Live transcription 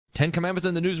Ten Commandments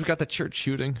in the news. We got the church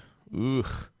shooting. Ooh.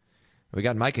 We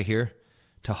got Micah here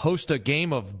to host a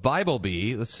game of Bible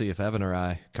Bee. Let's see if Evan or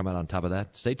I come out on top of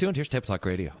that. Stay tuned. Here's Table Talk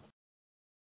Radio.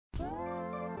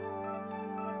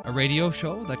 A radio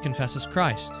show that confesses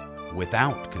Christ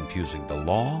without confusing the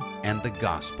law and the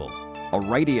gospel. A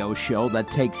radio show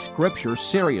that takes Scripture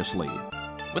seriously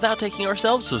without taking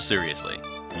ourselves so seriously.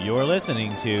 You're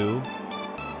listening to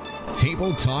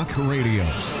Table Talk Radio.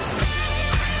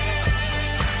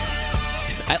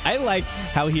 I like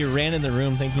how he ran in the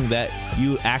room thinking that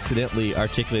you accidentally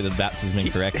articulated baptism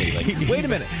incorrectly. Like, wait a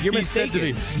minute, you're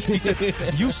mistaken. He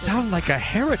said, you sound like a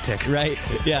heretic. Right,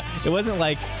 yeah. It wasn't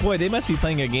like, boy, they must be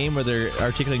playing a game where they're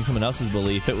articulating someone else's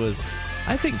belief. It was,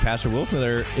 I think Pastor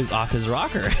Wolfmiller is off his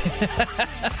rocker.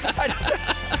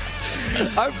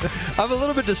 I'm a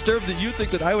little bit disturbed that you think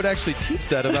that I would actually teach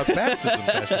that about baptism,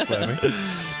 Pastor Fleming.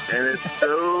 And it's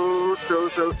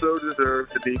so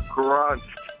deserved to be crunched.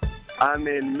 I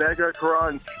mean, mega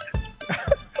crunch.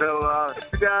 So,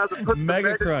 you guys would put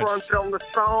mega the mega crunch on the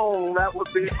song. That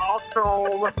would be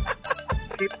awesome.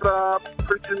 Keep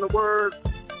preaching the word,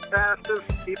 pastors.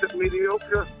 Keep it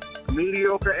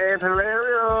mediocre and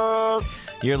hilarious.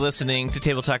 You're listening to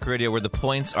Table Talk Radio, where the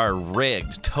points are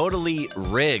rigged, totally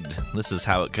rigged. This is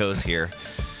how it goes here.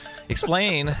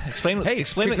 Explain. Hey,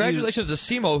 congratulations to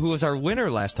Simo, who was our winner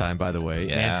last time, by the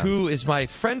way, and who is my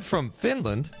friend from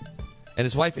Finland. And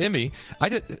his wife, Emmy.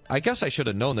 I guess I should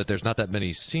have known that there's not that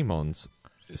many Simos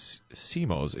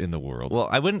in the world. Well,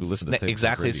 I wouldn't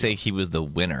exactly say he was the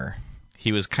winner.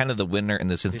 He was kind of the winner in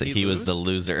the sense that he was the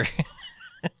loser.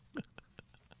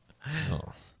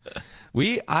 Oh.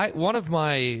 One of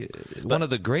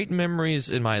the great memories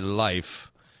in my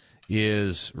life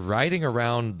is riding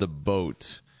around the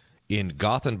boat in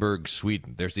Gothenburg,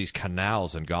 Sweden. There's these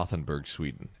canals in Gothenburg,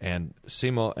 Sweden. And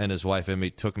Simo and his wife, Emmy,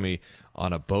 took me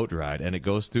on a boat ride. And it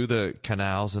goes through the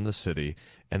canals in the city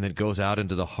and then goes out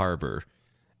into the harbor.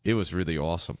 It was really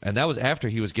awesome. And that was after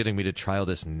he was getting me to try all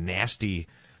this nasty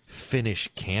Finnish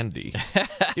candy.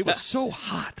 It was so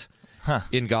hot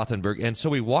in Gothenburg. And so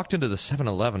we walked into the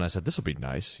 7-Eleven. I said, this will be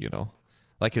nice, you know.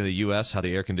 Like in the U.S., how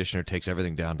the air conditioner takes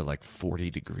everything down to like 40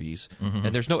 degrees. Mm-hmm.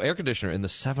 And there's no air conditioner in the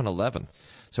 7-Eleven.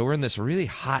 So we're in this really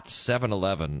hot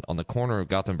 7-Eleven on the corner of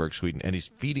Gothenburg, Sweden, and he's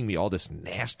feeding me all this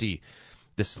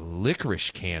licorice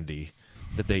candy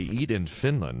that they eat in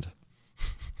Finland.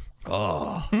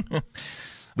 Oh.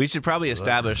 We should probably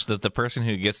establish that the person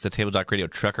who gets the Table Talk Radio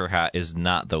trucker hat is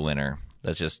not the winner.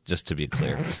 That's just to be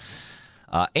clear.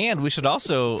 And we should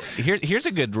also, here's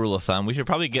a good rule of thumb. We should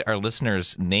probably get our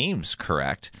listeners' names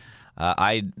correct.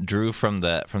 I drew from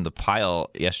the pile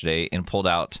yesterday and pulled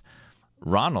out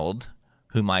Ronald,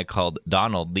 whom I called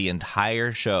Donald the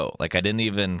entire show. Like, I didn't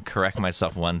even correct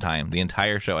myself one time. The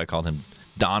entire show I called him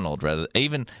Donald. I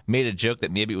even made a joke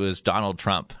that maybe it was Donald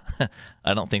Trump.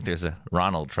 I don't think there's a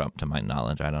Ronald Trump to my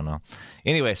knowledge. I don't know.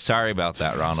 Anyway, sorry about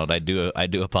that, Ronald. I do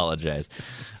apologize.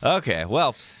 Okay,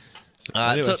 well...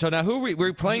 Anyway, so now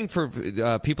we're playing for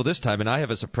people this time, and I have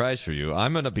a surprise for you.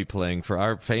 I'm going to be playing for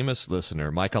our famous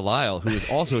listener, Micah Lyle, who is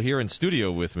also here in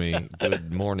studio with me.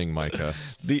 Good morning, Micah.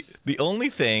 The only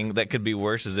thing that could be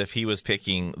worse is if he was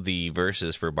picking the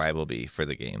verses for Bible Bee for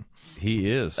the game.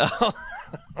 He is.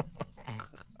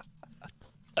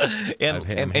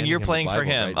 And you're playing for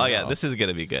him. Right now. This is going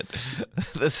to be good.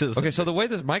 This is okay. So the way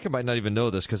this Micah might not even know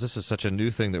this because this is such a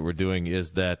new thing that we're doing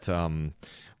is that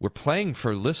we're playing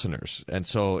for listeners, and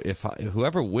so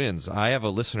whoever wins, I have a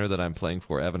listener that I'm playing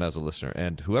for. Evan has a listener,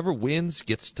 and whoever wins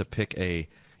gets to pick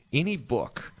any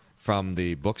book from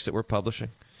the books that we're publishing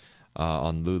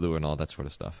on Lulu and all that sort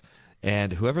of stuff,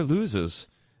 and whoever loses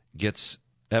gets.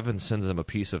 Evan sends them a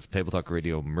piece of Table Talk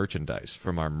Radio merchandise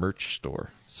from our merch store.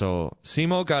 So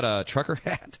Simo got a trucker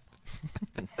hat.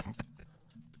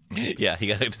 Yeah, he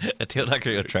got a Table Talk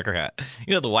Radio trucker hat.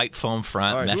 You know, the white foam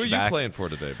front, all right, mesh who are back. you playing for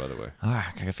today, by the way? All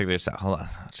right, I gotta figure this out. Hold on.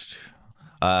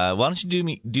 Why don't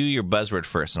you do your buzzword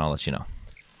first, and I'll let you know.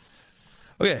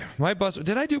 Okay, my buzzword.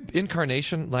 Did I do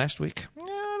incarnation last week? Yeah,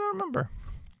 I don't remember.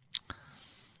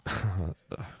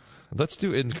 Let's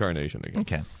do incarnation again.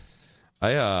 Okay.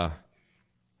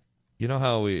 You know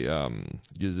how we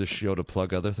use this show to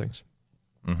plug other things?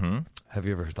 Mm-hmm. Have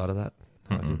you ever thought of that?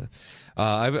 How I do that?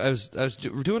 I was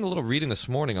doing a little reading this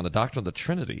morning on the doctrine of the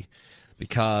Trinity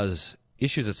because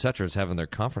Issues Etc. is having their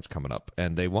conference coming up,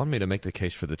 and they want me to make the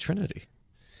case for the Trinity.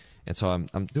 And so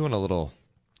I'm doing a little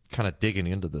kind of digging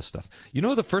into this stuff. You know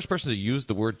who the first person to use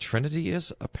the word Trinity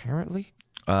is, apparently?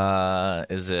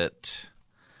 Is it...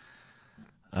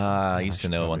 I used to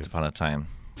know once upon a time.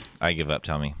 I give up,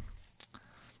 tell me.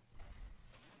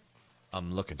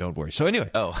 I'm looking, don't worry. So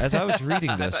anyway, Oh. as I was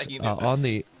reading this, on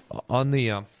the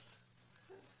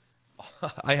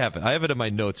I have it. I have it in my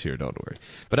notes here. Don't worry.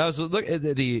 But I was looking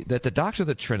at the doctrine of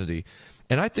the Trinity,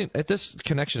 and I think that this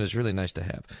connection is really nice to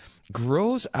have.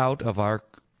 Grows out of our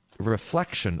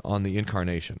reflection on the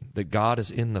incarnation, that God is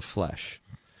in the flesh.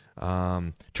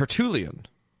 Tertullian,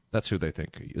 that's who they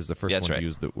think is the first one to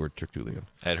use the word Tertullian.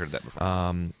 I had heard that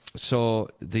before. So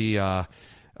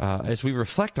as we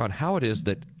reflect on how it is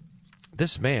that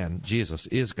this man, Jesus,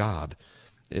 is God,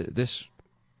 this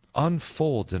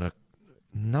unfolds in a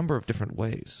number of different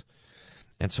ways.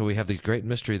 And so we have the great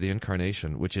mystery of the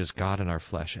incarnation, which is God in our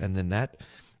flesh. And then that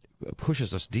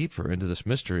pushes us deeper into this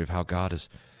mystery of how God is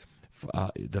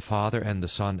the Father and the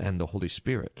Son and the Holy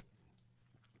Spirit.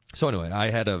 So anyway,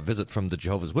 I had a visit from the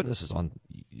Jehovah's Witnesses on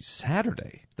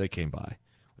Saturday. They came by,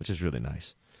 which is really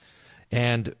nice.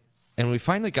 And we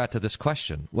finally got to this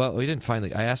question. Well, we didn't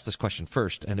finally. I asked this question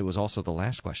first, and it was also the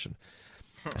last question.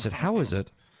 I said, how is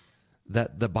it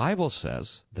that the Bible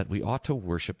says that we ought to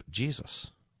worship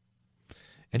Jesus?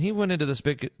 And he went into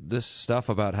this stuff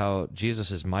about how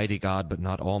Jesus is mighty God, but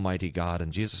not almighty God,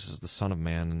 and Jesus is the Son of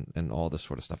Man, and all this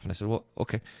sort of stuff. And I said, well,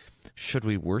 okay, should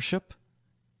we worship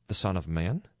the Son of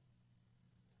Man?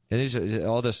 And there's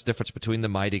all this difference between the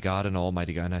mighty God and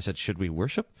almighty God. And I said, should we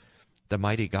worship the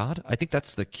mighty God? I think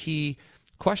that's the key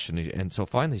question. And so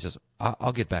finally he says,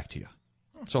 I'll get back to you.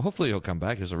 So hopefully he'll come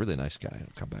back. He's a really nice guy. He'll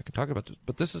come back and talk about this.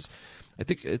 But this is, I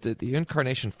think the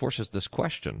incarnation forces this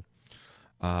question.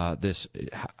 How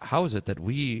is it that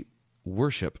we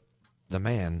worship the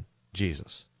man,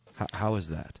 Jesus? How is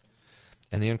that?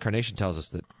 And the incarnation tells us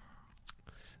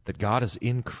that God is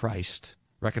in Christ,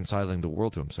 reconciling the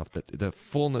world to himself, that the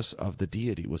fullness of the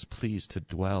deity was pleased to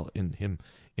dwell in him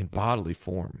in bodily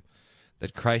form,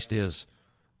 that Christ is,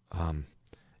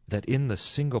 that in the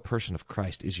single person of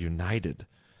Christ is united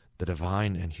the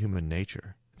divine and human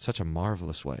nature in such a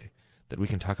marvelous way that we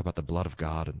can talk about the blood of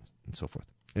God and so forth.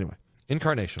 Anyway,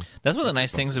 incarnation. That's one of the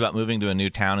nice things about moving to a new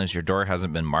town is your door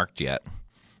hasn't been marked yet.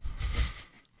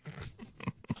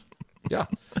 Yeah.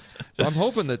 So I'm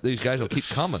hoping that these guys will keep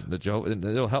coming. And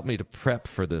it'll help me to prep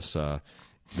for this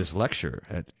this lecture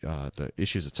at the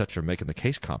Issues Etc. Making the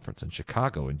Case conference in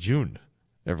Chicago in June.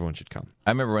 Everyone should come.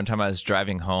 I remember one time I was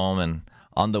driving home, and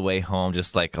on the way home,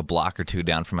 just like a block or two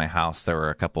down from my house, there were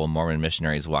a couple of Mormon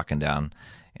missionaries walking down.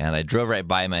 And I drove right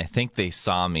by them, and I think they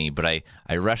saw me, but I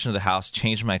rushed into the house,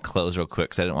 changed my clothes real quick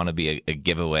because I didn't want to be a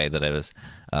giveaway that I was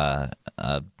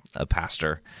a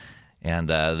pastor. And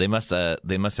they must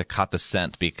have caught the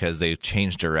scent because they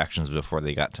changed directions before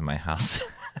they got to my house.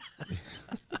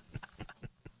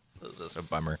 That's a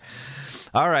bummer.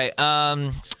 All right,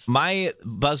 my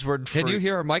buzzword for... Can you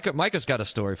hear Micah? Micah's got a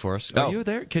story for us. Are you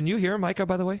there? Can you hear Micah,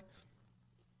 by the way?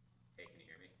 Hey, can you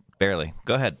hear me? Barely.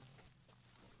 Go ahead.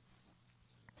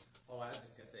 Oh, I was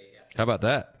just going to say yes. How about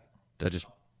that? Did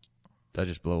I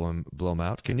just blow him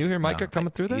out? Can you hear Micah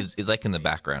coming through there? He's like in the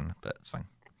background, but it's fine.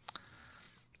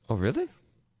 Oh, really?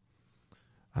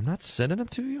 I'm not sending him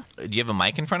to you? Do you have a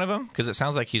mic in front of him? Because it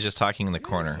sounds like he's just talking in the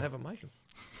corner. I have a mic.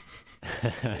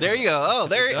 There you go. Oh,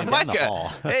 there you go. Down the Micah.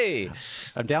 hall. Hey.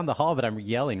 I'm down the hall, but I'm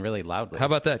yelling really loudly. How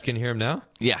about that? Can you hear him now?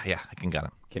 Yeah, I can got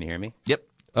him. Can you hear me? Yep.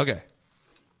 Okay.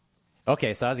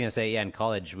 Okay, so I was going to say, in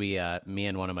college, me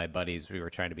and one of my buddies, we were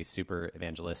trying to be super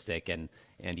evangelistic, and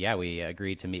we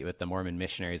agreed to meet with the Mormon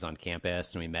missionaries on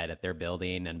campus, and we met at their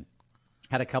building and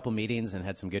had a couple meetings and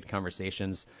had some good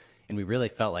conversations, and we really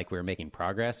felt like we were making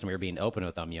progress, and we were being open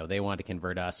with them. They wanted to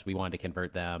convert us, we wanted to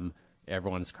convert them.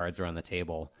 Everyone's cards were on the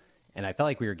table, and I felt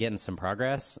like we were getting some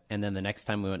progress, and then the next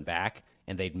time we went back,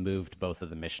 and they'd moved both of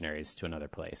the missionaries to another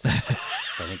place. So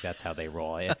I think that's how they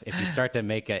roll. If you start to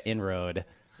make an inroad,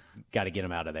 got to get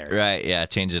them out of there. Right, yeah,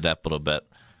 change it up a little bit.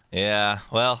 Yeah,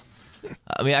 well,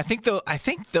 I mean, I think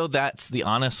though that's the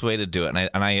honest way to do it,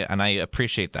 and I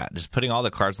appreciate that. Just putting all the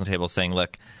cards on the table, saying,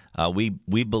 look, we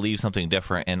believe something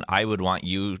different, and I would want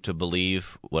you to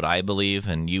believe what I believe,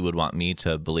 and you would want me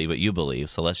to believe what you believe.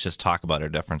 So let's just talk about our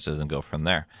differences and go from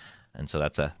there. And so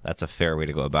that's a fair way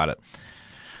to go about it.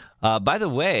 By the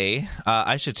way,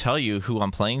 I should tell you who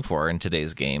I'm playing for in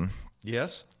today's game.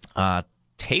 Yes.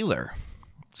 Taylor.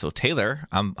 So Taylor,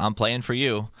 I'm playing for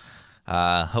you.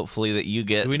 Hopefully that you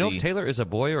get. Do we know if Taylor is a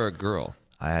boy or a girl?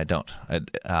 I don't.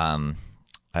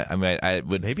 I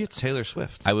would. Maybe it's Taylor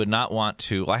Swift. I would not want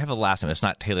to. Well, I have a last name. It's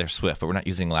not Taylor Swift, but we're not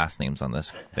using last names on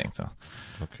this thing. So,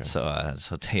 okay.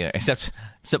 So Taylor, except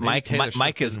Mike.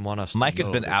 Mike has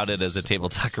been outed as a Table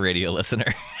Talk Radio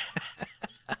listener.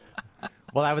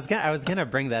 Well, I was gonna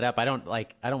bring that up. I don't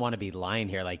want to be lying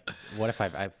here. Like, what if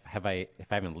I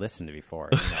haven't listened to before?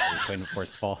 Just waiting for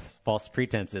false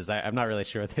pretenses. I'm not really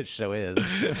sure what this show is.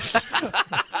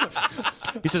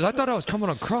 He says, "I thought I was coming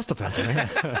across the fence, man."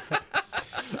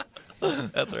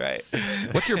 That's right.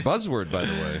 What's your buzzword, by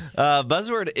the way?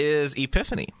 Buzzword is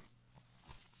epiphany.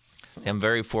 I'm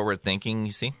very forward-thinking,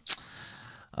 you see.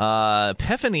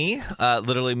 Epiphany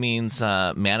literally means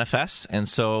manifest. And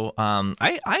so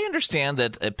I understand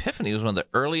that Epiphany was one of the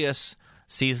earliest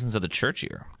seasons of the church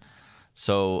year.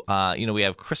 So, we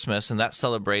have Christmas, and that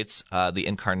celebrates the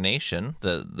incarnation,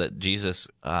 that Jesus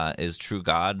is true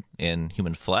God in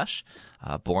human flesh,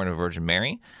 born of Virgin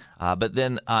Mary. But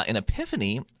then in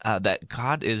Epiphany, that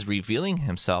God is revealing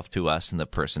himself to us in the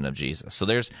person of Jesus. So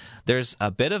there's a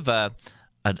bit of a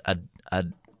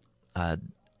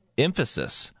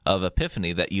emphasis of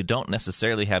Epiphany that you don't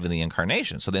necessarily have in the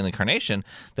Incarnation. So in the Incarnation,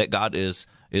 that God is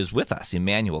with us,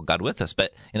 Emmanuel, God with us.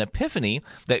 But in Epiphany,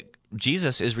 that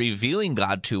Jesus is revealing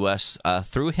God to us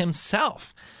through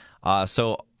himself.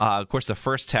 So of course, the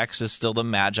first text is still the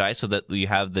Magi, so that you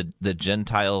have the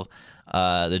Gentiles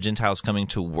coming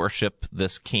to worship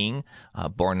this King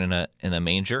born in a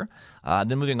manger.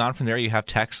 Then moving on from there, you have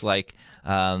texts like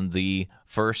the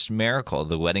first miracle,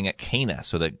 the wedding at Cana,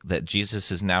 so that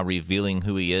Jesus is now revealing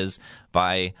who he is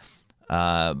by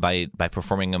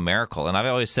performing a miracle. And I've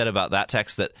always said about that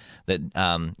text that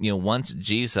once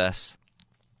Jesus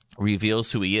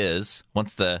reveals who he is,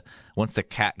 once the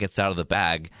cat gets out of the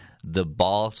bag, the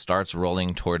ball starts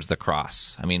rolling towards the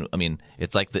cross. I mean,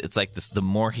 it's like this. The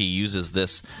more he uses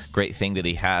this great thing that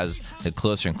he has, the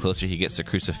closer and closer he gets to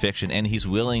crucifixion, and he's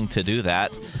willing to do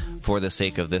that for the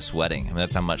sake of this wedding. I mean,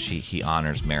 that's how much he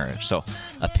honors marriage. So,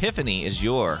 Epiphany is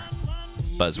your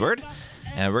buzzword,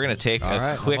 and we're going to take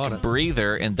a quick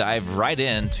breather and dive right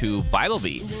into Bible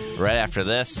Beat right after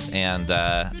this. And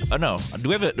do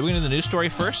we do the news story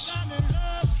first?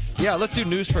 Yeah, let's do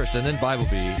news first, and then Bible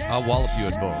Beat. I'll wallop you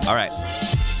at both. All right.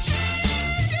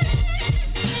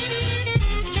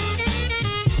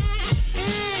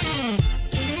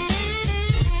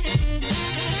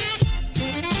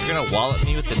 You're going to wallop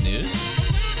me with the news?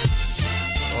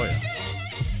 Oh, yeah.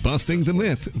 Busting the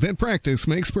myth that practice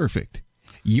makes perfect.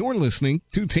 You're listening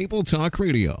to Table Talk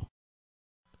Radio.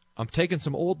 I'm taking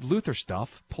some old Luther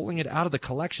stuff, pulling it out of the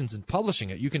collections and publishing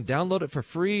it. You can download it for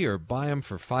free or buy them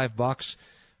for $5.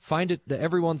 Find it, the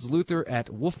Everyone's Luther, at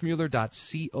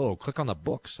wolfmueller.co. Click on the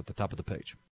books at the top of the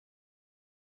page.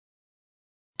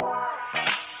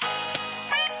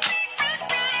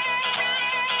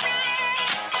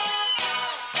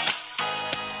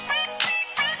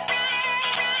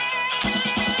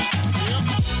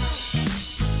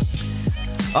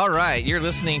 All right, you're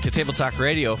listening to Table Talk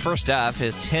Radio. First up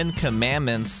is 10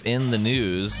 Commandments in the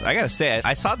news. I got to say,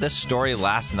 I saw this story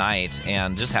last night,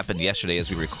 and just happened yesterday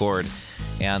as we record,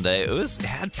 and it was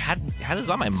on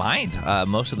my mind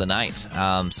most of the night.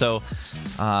 So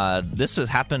this has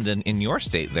happened in your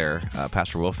state there,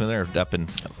 Pastor Wolfmueller, up in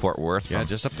Fort Worth. Yeah,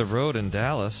 just up the road in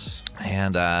Dallas.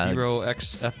 And hero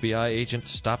ex-FBI agent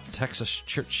stopped Texas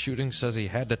church shooting, says he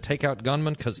had to take out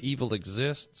gunmen because evil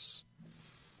exists.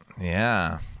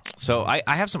 Yeah. So I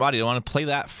have some audio. I want to play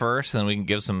that first, and then we can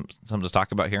give something to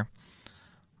talk about here.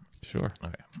 Sure.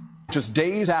 Okay. Just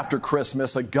days after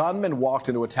Christmas, a gunman walked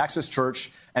into a Texas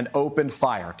church and opened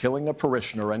fire, killing a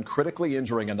parishioner and critically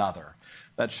injuring another.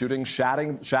 That shooting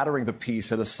shattering the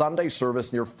peace at a Sunday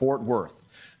service near Fort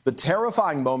Worth. The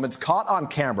terrifying moments caught on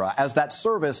camera as that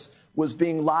service was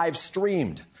being live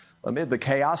streamed. Amid the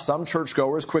chaos, some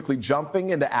churchgoers quickly jumping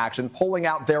into action, pulling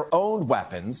out their own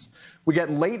weapons. We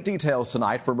get late details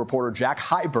tonight from reporter Jack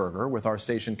Heiberger with our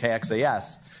station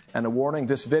KXAS, and a warning: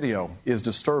 this video is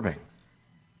disturbing.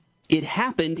 It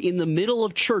happened in the middle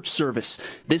of church service.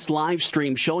 This live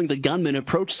stream showing the gunman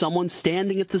approach someone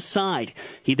standing at the side.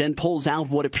 He then pulls out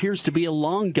what appears to be a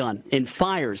long gun and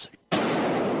fires,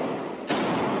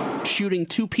 shooting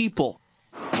 2 people.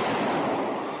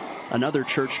 Another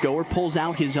churchgoer pulls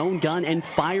out his own gun and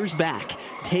fires back,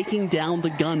 taking down the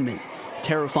gunman.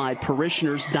 Terrified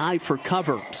parishioners dive for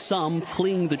cover, some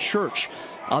fleeing the church,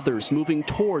 others moving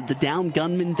toward the downed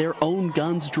gunman, their own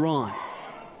guns drawn.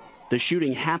 The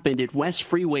shooting happened at West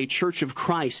Freeway Church of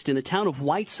Christ in the town of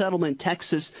White Settlement,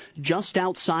 Texas, just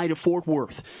outside of Fort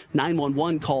Worth.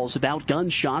 911 calls about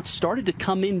gunshots started to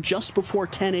come in just before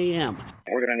 10 a.m.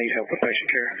 We're going to need help with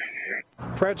patient care.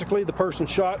 Tragically, the person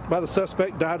shot by the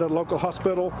suspect died at a local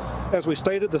hospital. As we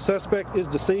stated, the suspect is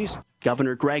deceased.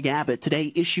 Governor Greg Abbott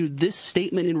today issued this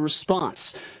statement in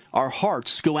response. Our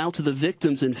hearts go out to the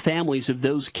victims and families of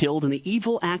those killed in the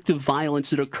evil act of violence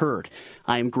that occurred.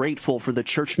 I am grateful for the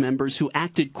church members who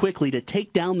acted quickly to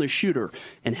take down the shooter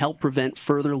and help prevent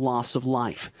further loss of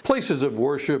life. Places of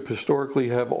worship historically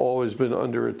have always been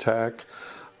under attack.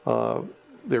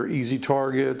 They're easy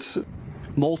targets.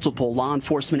 Multiple law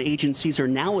enforcement agencies are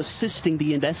now assisting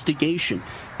the investigation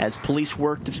as police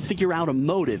work to figure out a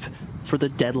motive for the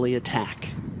deadly attack.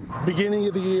 Beginning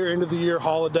of the year, end of the year,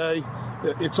 holiday,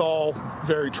 it's all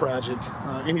very tragic.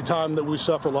 Anytime that we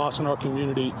suffer loss in our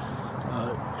community,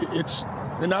 it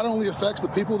not only affects the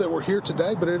people that were here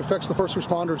today, but it affects the first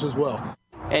responders as well.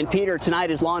 And Peter,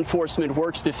 tonight as law enforcement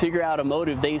works to figure out a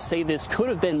motive, they say this could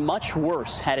have been much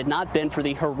worse had it not been for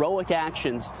the heroic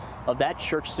actions of that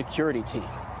church security team.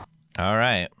 All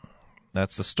right.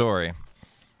 That's the story.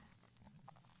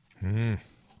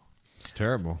 It's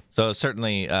terrible. So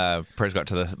certainly prayers go out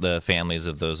to the families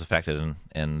of those affected.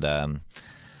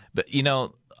 But, you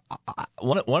know,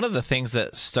 one of the things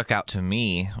that stuck out to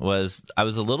me was I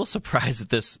was a little surprised that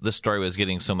this story was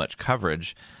getting so much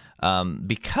coverage.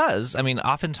 Because, I mean,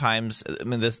 oftentimes, I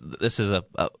mean, this is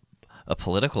a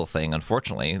political thing,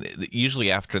 unfortunately.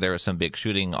 Usually after there is some big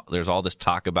shooting, there's all this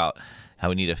talk about how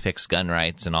we need to fix gun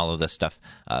rights and all of this stuff,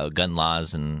 gun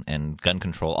laws and gun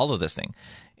control, all of this thing.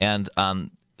 And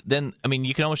then, I mean,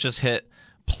 you can almost just hit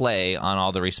play on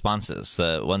all the responses.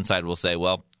 The one side will say,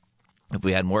 well, if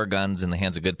we had more guns in the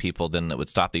hands of good people, then it would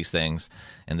stop these things.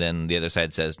 And then the other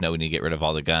side says, no, we need to get rid of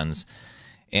all the guns.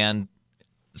 And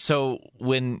so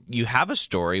when you have a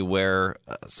story where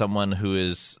someone who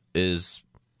is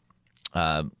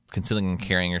concealing and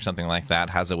carrying or something like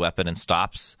that has a weapon and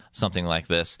stops something like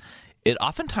this, it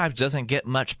oftentimes doesn't get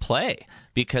much play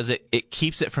because it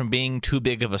keeps it from being too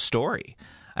big of a story.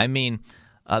 I mean,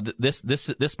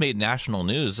 this made national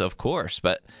news, of course,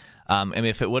 but I mean,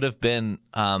 if it would have been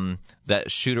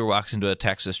that shooter walks into a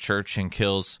Texas church and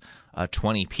kills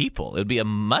 20 people, it would be a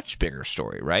much bigger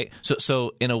story, right?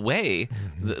 So in a way,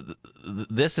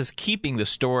 this is keeping the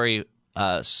story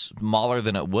smaller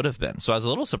than it would have been. So I was a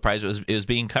little surprised it was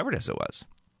being covered as it was.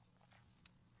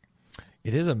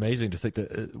 It is amazing to think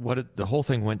that the whole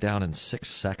thing went down in 6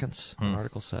 seconds. The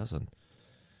article says, and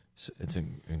it's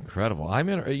incredible.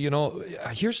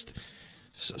 Here's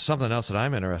something else that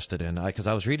I'm interested in, because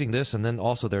I was reading this, and then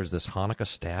also there's this Hanukkah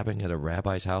stabbing at a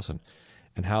rabbi's house, and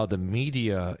how the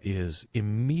media is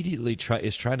immediately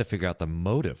trying to figure out the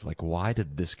motive. Like, why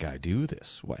did this guy do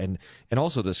this? And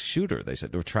also this shooter, they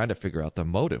said, they were trying to figure out the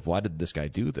motive. Why did this guy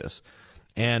do this?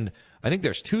 And I think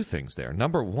there's two things there.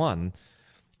 Number one,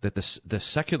 that the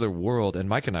secular world, and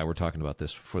Mike and I were talking about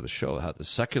this before the show, how the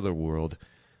secular world,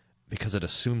 because it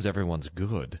assumes everyone's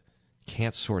good,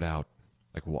 can't sort out,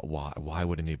 like, why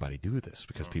would anybody do this?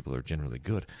 Because people are generally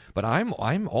good. But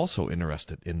I'm also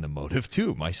interested in the motive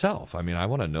too, myself. I mean, I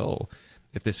want to know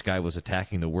if this guy was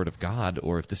attacking the Word of God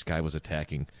or if this guy was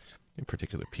attacking in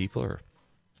particular people, or,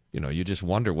 you just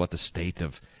wonder what the state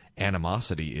of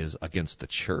animosity is against the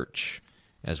church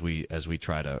as we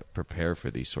try to prepare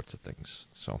for these sorts of things.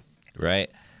 So,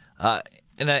 right.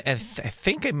 And I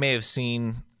think I may have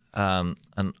seen a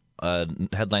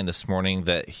headline this morning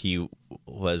that he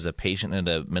was a patient at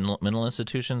a mental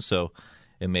institution, so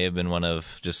it may have been one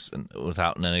of just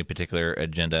without any particular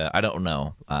agenda. I don't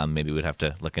know. Maybe we'd have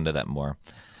to look into that more.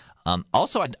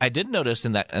 Also, I did notice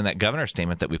in that governor's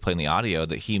statement that we played in the audio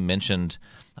that he mentioned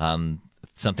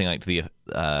something like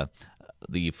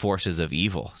the forces of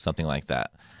evil, something like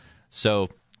that. So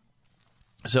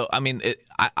I mean,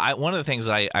 one of the things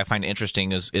that I find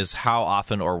interesting is how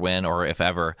often or when or if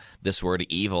ever this word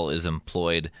evil is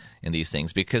employed in these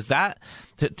things, because that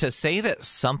to say that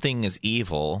something is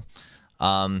evil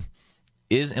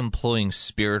is employing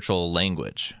spiritual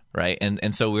language, right?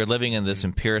 And so we're living in this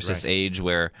empiricist age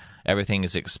where everything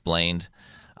is explained,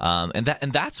 and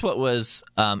that's what was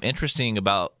interesting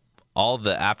about all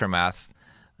the aftermath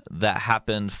that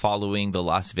happened following the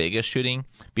Las Vegas shooting,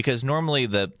 because normally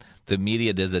the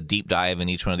media does a deep dive in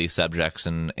each one of these subjects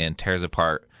and tears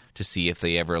apart to see if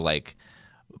they ever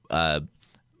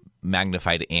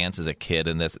magnified ants as a kid,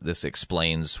 and this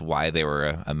explains why they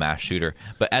were a mass shooter.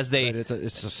 But as they, it's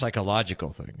a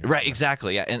psychological thing, right?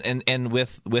 Exactly, yeah. And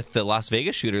with the Las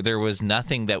Vegas shooter, there was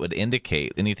nothing that would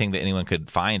indicate anything that anyone could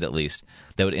find, at least,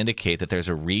 that would indicate that there's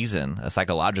a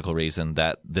psychological reason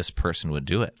that this person would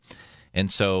do it. And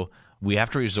so we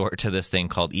have to resort to this thing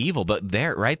called evil. But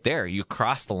right there, you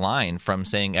cross the line from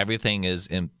saying everything is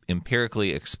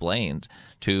empirically explained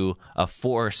to a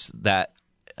force that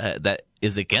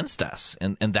is against us.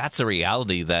 And that's a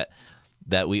reality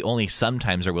that we only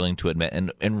sometimes are willing to admit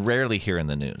and rarely hear in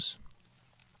the news.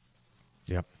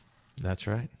 Yep, that's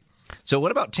right. So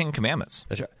what about 10 Commandments?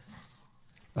 That's right.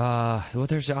 Well,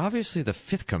 there's obviously the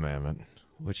 5th commandment,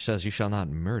 which says you shall not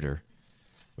murder,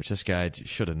 which this guy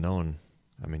should have known.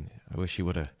 I mean, I wish he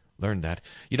would have learned that.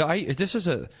 This is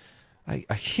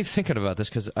I keep thinking about this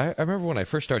because I remember when I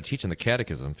first started teaching the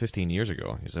catechism 15 years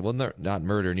ago. He said, well, not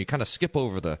murder. And you kind of skip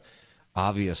over the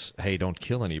obvious, hey, don't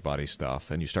kill anybody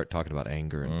stuff, and you start talking about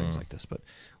anger and things like this. But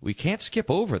we can't skip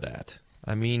over that.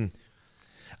 I mean,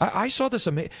 I saw this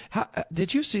amazing.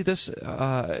 Did you see this?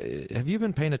 Have you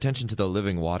been paying attention to the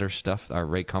living water stuff? Our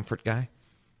Ray Comfort guy?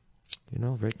 You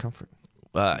know Ray Comfort?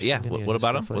 Yeah. What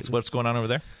about him? What's going on over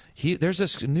there? There's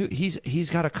this new. He's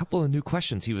got a couple of new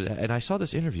questions. And I saw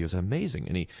this interview. It's amazing.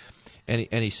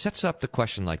 And he sets up the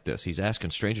question like this. He's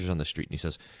asking strangers on the street, and he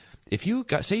says, "If you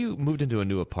say you moved into a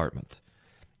new apartment,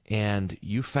 and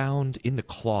you found in the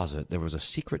closet there was a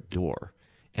secret door,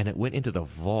 and it went into the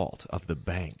vault of the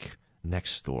bank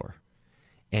next door,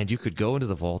 and you could go into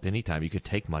the vault anytime. You could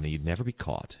take money. You'd never be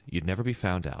caught. You'd never be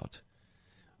found out.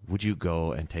 Would you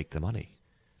go and take the money?"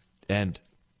 And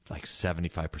like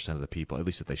 75% of the people, at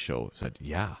least that they show, said,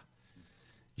 yeah,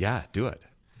 do it.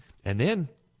 And then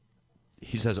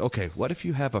he says, okay, what if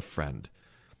you have a friend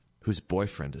whose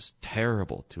boyfriend is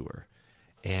terrible to her,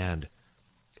 and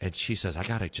she says, I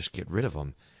gotta just get rid of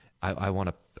him. I'm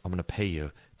gonna pay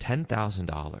you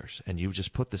 $10,000, and you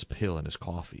just put this pill in his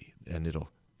coffee, and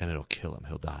it'll kill him.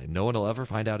 He'll die. No one will ever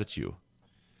find out it's you.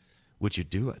 Would you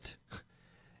do it?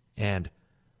 And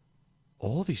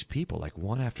all these people, like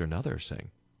one after another, are saying,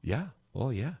 yeah,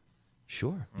 oh yeah,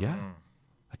 sure, yeah,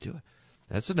 I do it.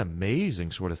 That's an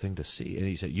amazing sort of thing to see. And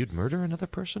he said, you'd murder another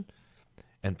person?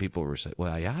 And people were saying,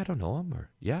 well, yeah, I don't know him, or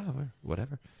yeah, or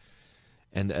whatever.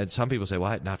 And some people say,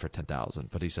 well, not for 10,000.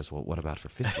 But he says, well, what about for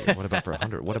 50? What about for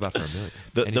 100? What about for $1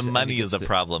 million? The money is the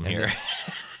problem here.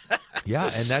 Yeah,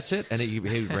 and that's it. And he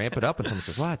ramp it up, and someone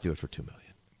says, well, I'd do it for $2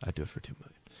 million. I'd do it for $2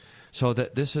 million. So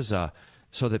that this is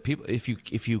so that people, if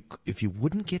you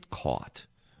wouldn't get caught,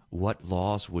 what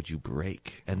laws would you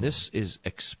break? And this is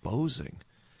exposing.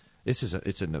 This is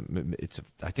it's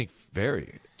I think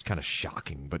it's kind of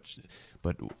shocking,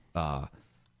 but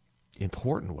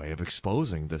important way of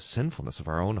exposing the sinfulness of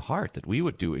our own heart, that we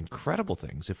would do incredible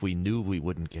things if we knew we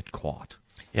wouldn't get caught.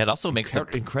 Yeah, it also makes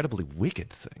incredibly wicked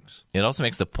things. It also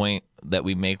makes the point that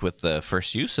we make with the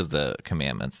first use of the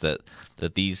commandments, that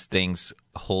these things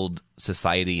hold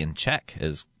society in check,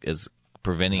 as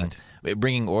preventing,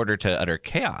 bringing order to utter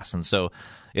chaos. And so,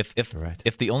 if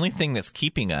the only thing that's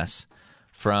keeping us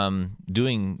from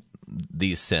doing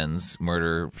these sins,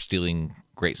 murder, stealing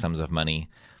great sums of money,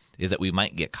 is that we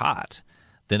might get caught,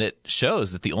 then it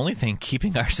shows that the only thing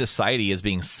keeping our society as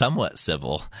being somewhat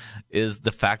civil is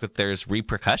the fact that there's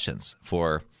repercussions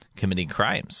for committing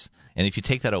crimes. And if you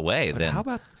take that away, then how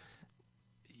about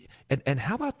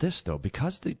how about this though?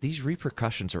 Because these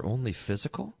repercussions are only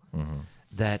physical.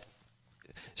 That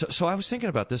so I was thinking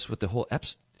about this with the whole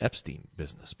Epstein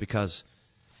business, because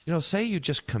say you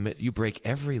just you break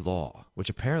every law, which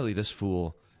apparently this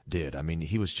fool did. I mean,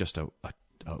 he was just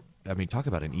talk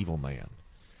about an evil man,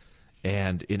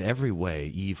 and in every way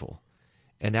evil.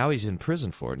 And now he's in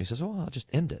prison for it, and he says, "Oh, I'll just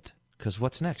end it, because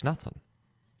what's next? Nothing.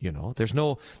 There's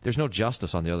no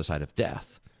justice on the other side of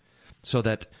death." So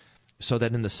that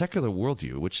in the secular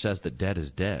worldview, which says that dead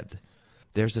is dead,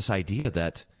 there's this idea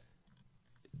that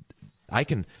I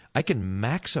can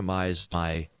maximize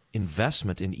my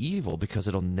investment in evil because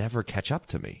it'll never catch up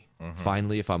to me.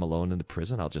 Finally, if I'm alone in the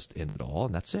prison, I'll just end it all,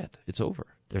 and that's it. It's over.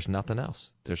 There's nothing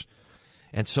else.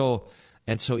 And so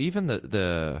even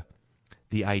the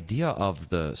idea of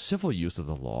the civil use of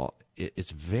the law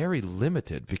is very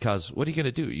limited, because what are you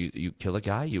going to do? You kill a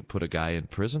guy, you put a guy in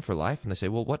prison for life, and they say,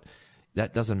 well, what?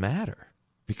 That doesn't matter,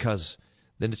 because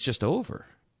then it's just over.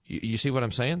 You see what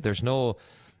I'm saying? There's no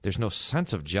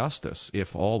sense of justice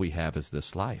if all we have is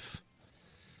this life.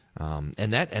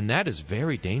 And that is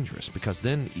very dangerous, because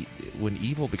then when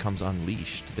evil becomes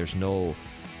unleashed, there's no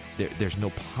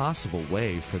possible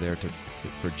way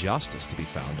for justice to be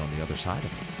found on the other side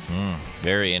of it.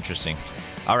 Very interesting.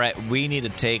 All right, we need to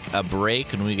take a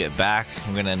break. When we get back,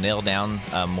 we're going to nail down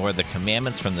more of the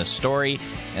commandments from this story,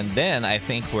 and then I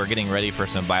think we're getting ready for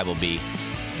some Bible Beat,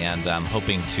 and I'm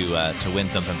hoping to win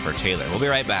something for Taylor. We'll be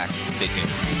right back. Stay tuned.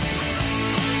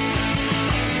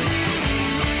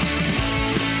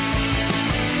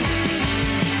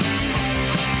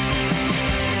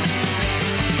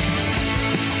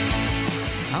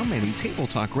 How many Table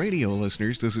Talk Radio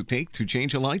listeners does it take to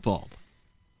change a light bulb?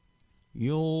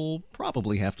 You'll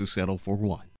probably have to settle for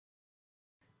one.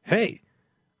 Hey,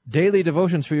 daily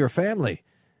devotions for your family.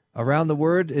 Around the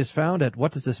Word is found at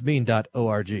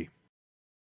whatdoesthismean.org.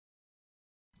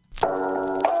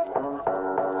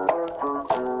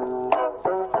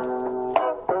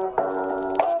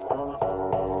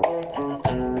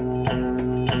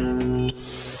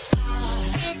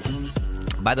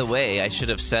 By the way, I should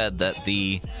have said that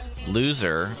the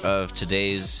loser of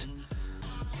today's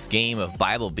game of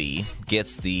Bible Bee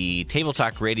gets the Table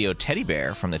Talk Radio teddy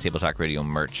bear from the Table Talk Radio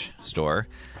merch store.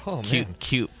 Oh,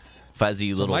 Cute,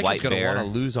 fuzzy little Mike white is bear. want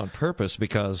to lose on purpose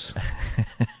because...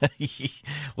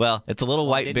 Well, it's a little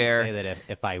white didn't bear. You say that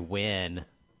if I win...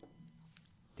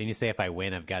 Didn't you say if I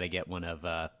win, I've got to get one of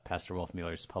Pastor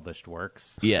Wolfmueller's published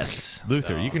works? Yes.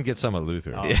 Luther. You can get some of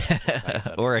Luther.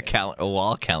 Or a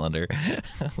wall calendar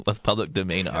with public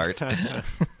domain art.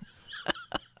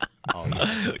 Oh,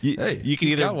 yeah. You can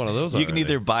either got one of those you can already.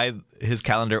 either buy his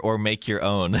calendar or make your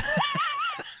own.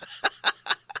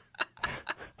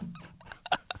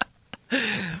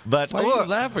 But Why are you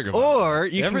laughing about or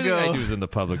that? you Everything can go. I do is in the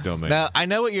public domain. Now I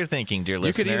know what you're thinking, dear you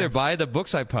listener. could either buy the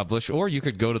books I publish, or you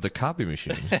could go to the copy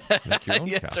machine, make your own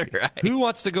Yes, copy. right. Who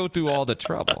wants to go through all the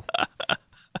trouble?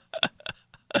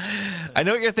 I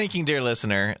know what you're thinking, dear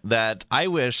listener, that I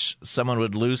wish someone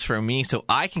would lose for me so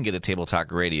I can get a Table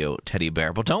Talk Radio teddy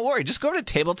bear. But don't worry, just go to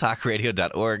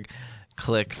tabletalkradio.org,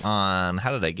 click on,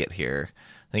 how did I get here?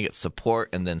 I think it's support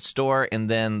and then store, and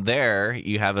then there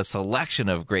you have a selection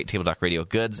of great Table Talk Radio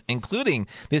goods, including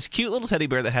this cute little teddy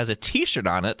bear that has a T-shirt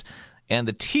on it, and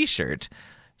the T-shirt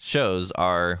shows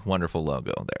our wonderful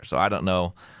logo there. So I don't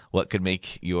know what could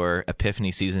make your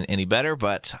Epiphany season any better,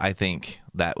 but I think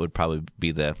that would probably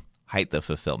be the height of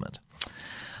fulfillment.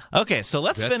 Okay, so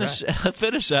let's finish. right. Let's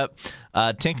finish up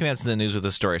 10 Commandments in the news with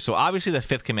a story. So obviously the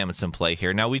fifth commandment's in play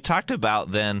here. Now we talked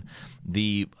about then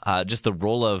the just the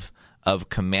role of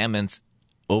commandments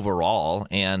overall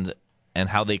and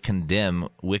how they condemn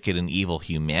wicked and evil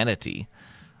humanity.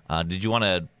 Did you want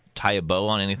to tie a bow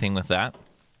on anything with that?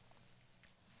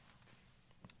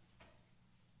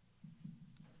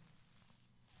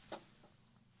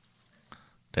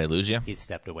 Did I lose you? He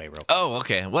stepped away real quick. Oh,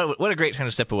 okay. What a great time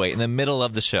to step away in the middle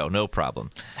of the show. No problem.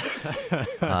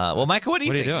 Well, Micah, what do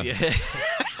you think? What are you doing?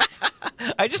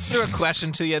 I just threw a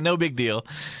question to you. No big deal.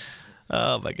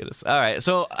 Oh, my goodness. All right.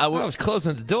 So I was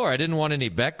closing the door. I didn't want any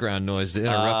background noise to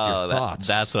interrupt your thoughts.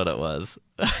 That's what it was.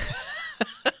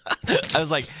 I was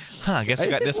like, I guess we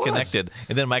got disconnected.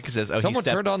 And then Micah says, someone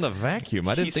turned on the vacuum.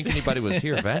 I didn't think anybody was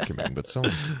here vacuuming, but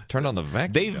someone turned on the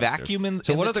vacuum. They vacuum in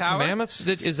So in what the are the tower? commandments?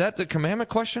 Is that the commandment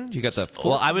question? You got the fourth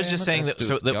Well, I was just saying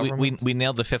commandment? that we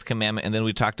nailed the fifth commandment, and then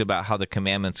we talked about how the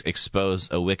commandments expose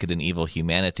a wicked and evil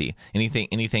humanity.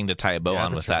 Anything to tie a bow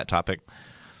on with that topic?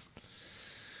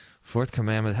 Fourth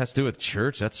commandment has to do with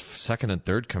church. That's second and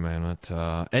third commandment.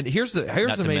 And here's Not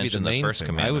to maybe the mention the main first thing.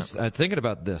 commandment. I was thinking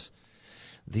about this.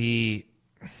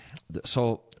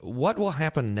 So what will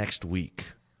happen next week?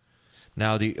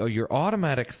 Now, your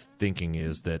automatic thinking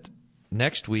is that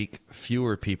next week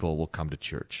fewer people will come to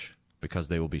church because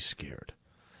they will be scared.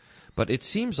 But it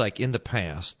seems like in the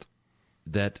past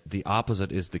that the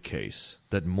opposite is the case,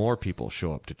 that more people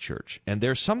show up to church. And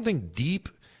there's something deep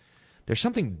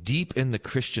in the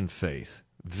Christian faith,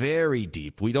 very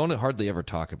deep. We don't hardly ever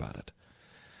talk about it.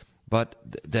 But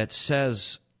that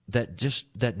says,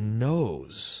 that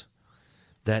knows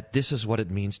that this is what it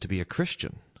means to be a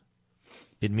Christian.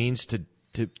 It means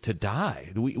to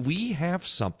die. We have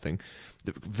something.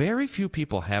 Very few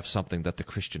people have something that the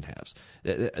Christian has,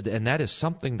 and that is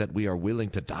something that we are willing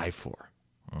to die for,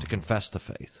 to confess the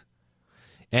faith.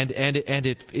 And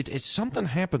it's something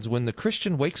happens when the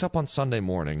Christian wakes up on Sunday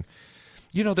morning.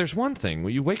 You know, there's one thing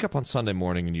when you wake up on Sunday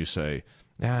morning and you say,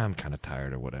 I'm kind of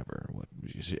tired or whatever.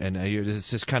 And it's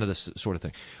just kind of this sort of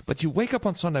thing. But you wake up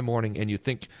on Sunday morning and you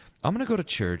think, I'm going to go to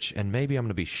church and maybe I'm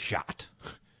going to be shot.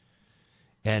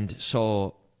 And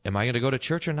so am I going to go to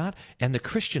church or not? And the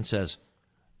Christian says,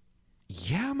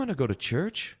 yeah, I'm going to go to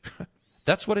church.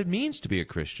 That's what it means to be a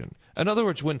Christian. In other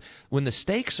words, when the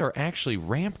stakes are actually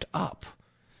ramped up,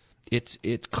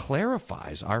 it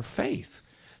clarifies our faith.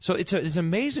 So it's an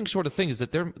amazing sort of thing is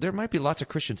that there might be lots of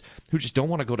Christians who just don't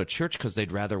want to go to church because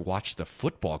they'd rather watch the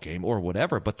football game or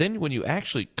whatever. But then when you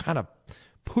actually kind of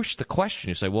push the question,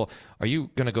 you say, well, are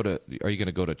you going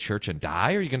to go to church and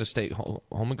die, or are you going to stay home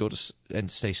and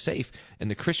and stay safe? And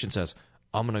the Christian says,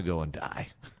 I'm going to go and die.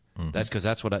 Mm-hmm.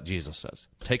 That's what Jesus says.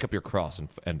 Take up your cross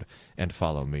and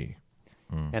follow me.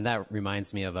 Mm. And that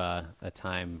reminds me of a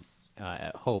time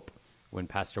at Hope when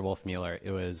Pastor Wolfmueller,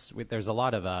 there's a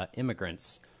lot of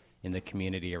immigrants in the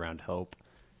community around Hope.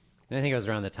 And I think it was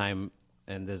around the time,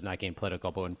 and this is not getting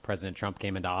political, but when President Trump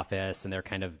came into office and they're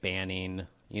kind of banning,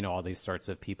 all these sorts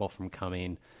of people from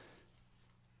coming.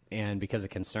 And because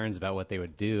of concerns about what they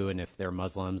would do and if they're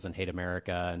Muslims and hate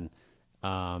America. And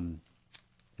I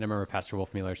remember Pastor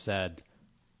Wolfmueller said,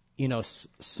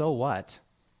 so what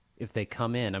if they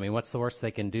come in? I mean, what's the worst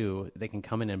they can do? They can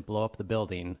come in and blow up the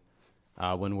building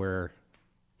when we're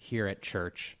here at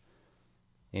church.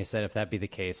 And he said, if that be the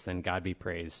case, then God be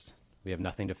praised. We have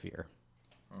nothing to fear.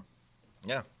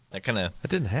 Yeah, that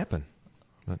didn't happen.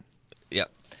 But. Yeah.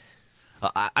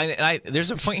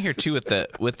 There's a point here too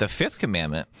with the fifth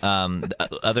commandment,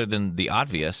 other than the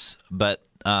obvious, but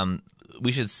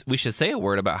we should say a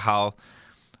word about how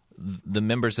the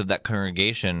members of that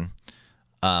congregation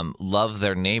love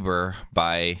their neighbor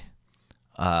by,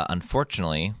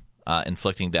 unfortunately,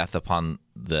 inflicting death upon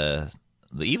the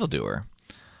evildoer.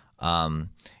 And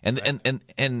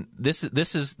this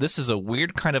is a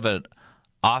weird kind of an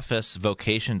office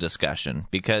vocation discussion,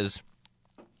 because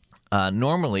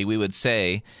normally we would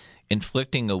say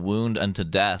inflicting a wound unto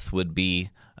death would be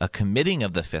a committing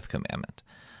of the fifth commandment.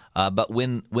 But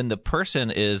when the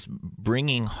person is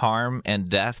bringing harm and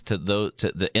death to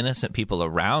the innocent people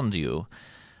around you,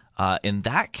 in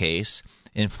that case,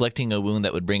 inflicting a wound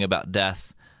that would bring about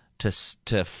death to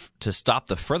stop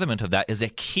the furtherment of that is a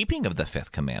keeping of the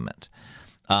fifth commandment.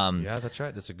 Yeah, that's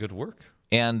right. That's a good work.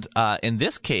 And in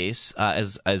this case,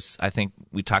 as I think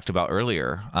we talked about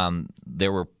earlier,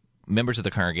 there were members of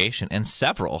the congregation and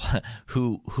several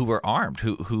who were armed,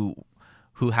 who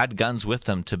had guns with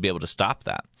them to be able to stop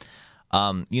that.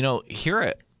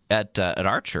 Here at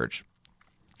our church,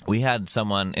 we had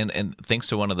someone, and thanks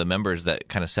to one of the members that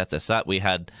kind of set this up, we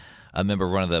had a member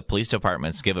of one of the police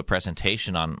departments give a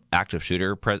presentation on active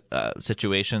shooter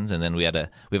situations, and then we have a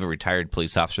retired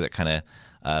police officer that kind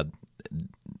of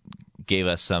gave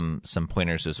us some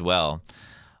pointers as well.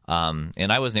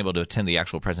 And I wasn't able to attend the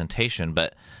actual presentation,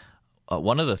 but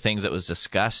one of the things that was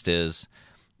discussed is,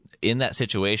 in that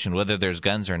situation, whether there's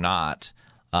guns or not,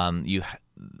 you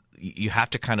have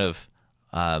to kind of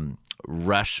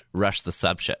rush the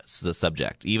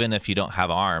subject, even if you don't have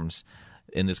arms.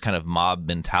 In this kind of mob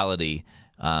mentality,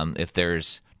 if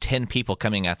there's 10 people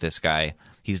coming at this guy,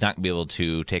 he's not going to be able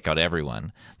to take out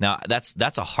everyone. Now,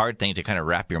 that's a hard thing to kind of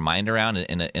wrap your mind around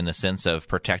in the sense of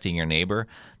protecting your neighbor,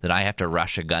 that I have to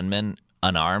rush a gunman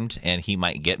unarmed and he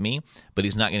might get me, but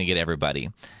he's not going to get everybody.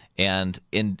 And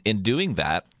in doing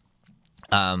that,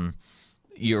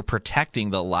 you're protecting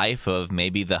the life of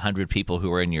maybe the 100 people who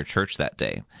were in your church that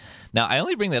day. Now, I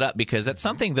only bring that up because that's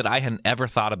something that I hadn't ever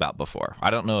thought about before. I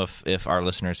don't know if our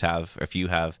listeners have, if you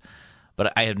have,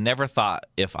 but I have never thought,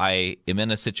 if I am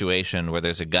in a situation where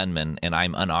there's a gunman and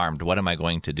I'm unarmed, what am I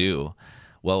going to do?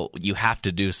 Well, you have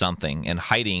to do something, and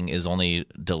hiding is only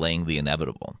delaying the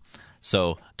inevitable.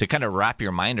 So to kind of wrap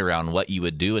your mind around what you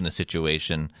would do in a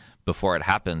situation before it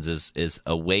happens is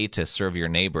a way to serve your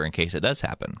neighbor in case it does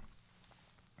happen.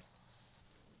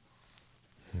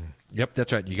 Yep,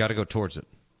 that's right. You got to go towards it.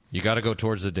 You got to go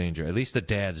towards the danger. At least the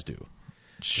dads do.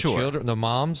 Sure. The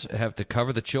moms have to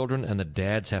cover the children, and the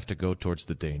dads have to go towards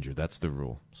the danger. That's the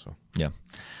rule. So yeah.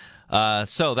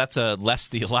 So that's a less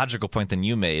theological point than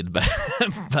you made, but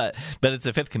it's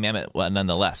a fifth commandment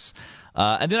nonetheless.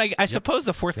 And then I suppose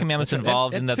the fourth commandment's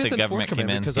involved in that the government came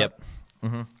in. Yep.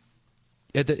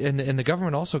 And the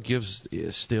government also gives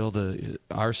still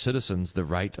our citizens the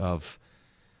right of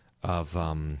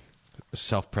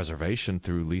self-preservation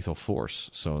through lethal force.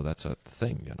 So that's a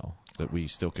thing, that we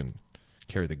still can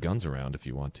carry the guns around if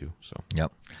you want to. So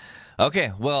yep.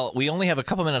 Okay, well, we only have a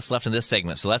couple minutes left in this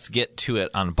segment, so let's get to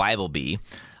it on Bible Bee.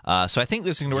 So I think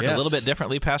this is going to work a little bit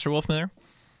differently, Pastor Wolfmiller.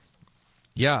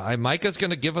 Yeah, Micah's going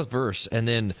to give a verse, and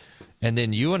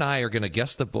then you and I are going to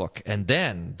guess the book, and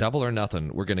then Double or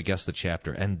Nothing, we're going to guess the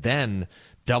chapter, and then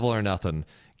Double or Nothing,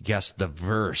 guess the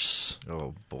verse.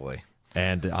 Oh boy.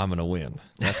 And I'm going to win.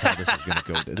 That's how this is going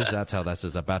to go. That's how this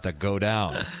is about to go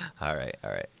down. All right.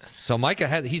 So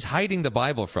Micah he's hiding the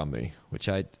Bible from me, which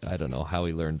I don't know how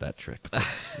he learned that trick. But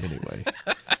anyway.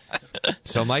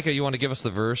 So Micah, you want to give us the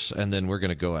verse, and then we're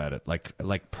going to go at it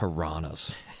like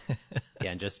piranhas.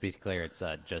 Yeah, and just to be clear, it's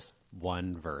just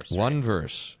one verse. One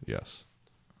verse, yes.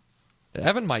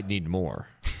 Evan might need more.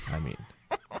 Let's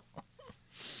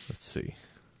see.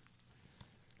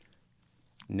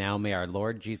 Now may our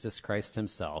Lord Jesus Christ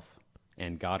himself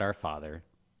and God our Father,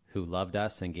 who loved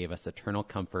us and gave us eternal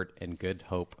comfort and good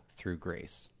hope through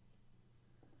grace.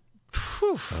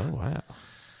 Whew. Oh, wow.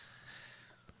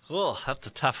 Oh, that's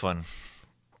a tough one.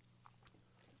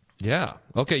 Yeah.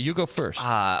 Okay, you go first.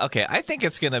 Okay, I think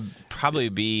it's going to probably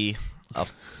be a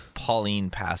Pauline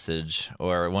passage,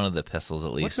 or one of the epistles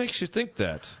at least. What makes you think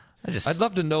that? I'd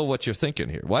love to know what you're thinking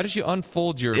here. Why did you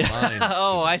unfold your mind?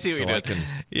 Oh, I see what you're doing.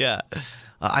 Yeah.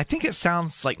 I think it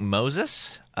sounds like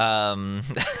Moses.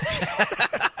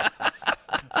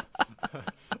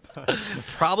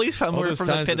 Probably somewhere from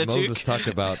the Pentateuch. Moses talked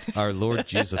about our Lord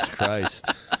Jesus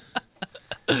Christ.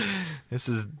 This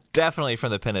is definitely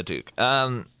from the Pentateuch.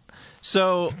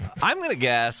 So I'm going to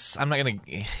guess. I'm not going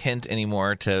to hint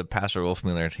anymore to Pastor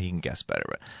Wolfmueller. He can guess better.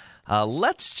 But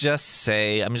let's just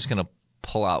say I'm just going to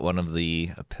pull out one of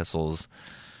the epistles.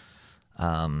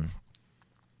 What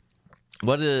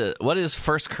is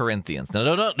 1 Corinthians?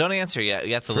 No, don't answer yet.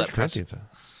 You have to 1 let Corinthians.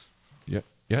 Yeah.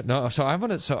 No. So I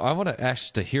want to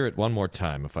ask to hear it one more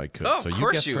time if I could. Oh, so of you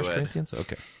course guessed you 1 would. Corinthians.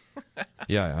 Okay.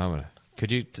 Yeah, I'm gonna.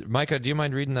 Could you, Micah? Do you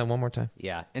mind reading that one more time?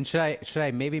 Yeah, and should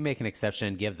I maybe make an exception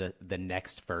and give the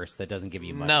next verse that doesn't give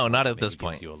you much? No, more, not at maybe this gives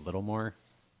point. you a little more.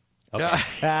 Okay.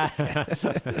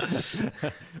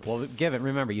 Well, give it.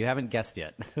 Remember, you haven't guessed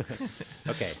yet.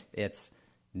 Okay, it's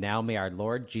now may our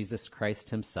Lord Jesus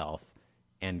Christ himself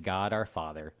and God our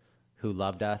Father, who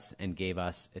loved us and gave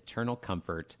us eternal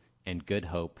comfort and good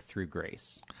hope through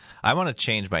grace. I want to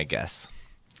change my guess.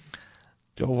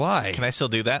 Why? Can I still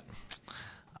do that?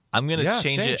 I'm going to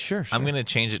change it. Sure. I'm going to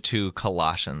change it to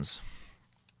Colossians.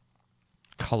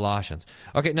 Colossians.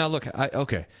 Okay, now look.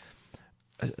 Okay.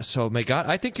 So may God.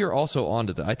 I think you're also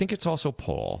onto that. I think it's also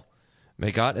Paul.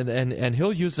 May God, and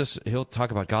he'll use this. He'll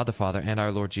talk about God the Father and our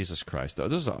Lord Jesus Christ.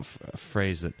 This is a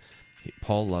phrase that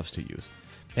Paul loves to use,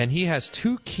 and he has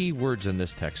two key words in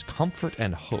this text: comfort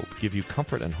and hope. Give you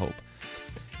comfort and hope.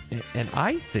 And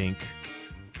I think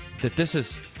that this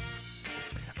is.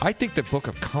 I think the book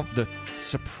of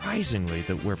surprisingly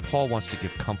that where Paul wants to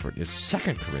give comfort is 2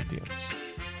 Corinthians.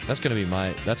 That's going to be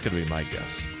my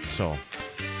guess. So,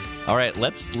 all right,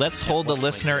 let's hold the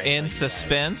listener in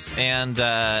suspense and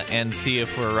see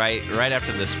if we're right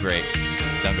after this break.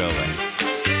 Don't go away.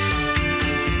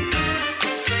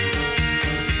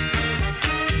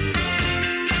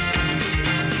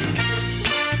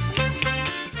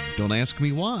 Don't ask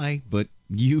me why, but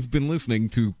you've been listening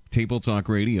to Table Talk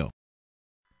Radio.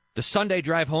 The Sunday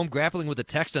Drive Home, Grappling with the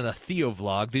Text, and the Theo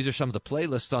Vlog. These are some of the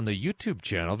playlists on the YouTube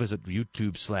channel. Visit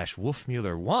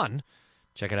YouTube.com/Wolfmueller1.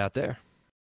 Check it out there.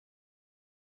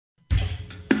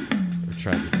 we're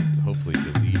trying to hopefully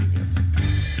deleting it.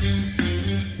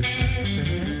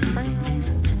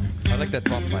 I like that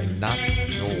bump by Not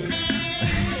Joel.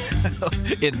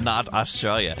 In not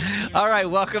Australia. All right,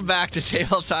 welcome back to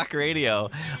Table Talk Radio.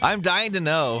 I'm dying to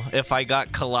know if I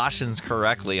got Colossians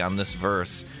correctly on this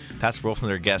verse. Pastor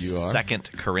Wolfmueller guessed 2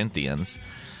 Corinthians.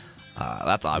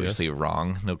 That's obviously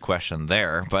wrong. No question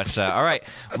there. But, all right,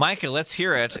 Micah, let's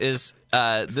hear it. This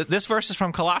verse is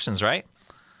from Colossians, right?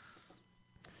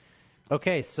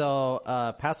 Okay, so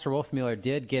Pastor Wolfmueller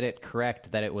did get it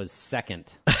correct that it was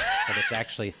second. But it's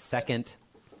actually 2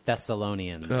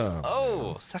 Thessalonians.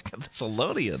 Oh, 2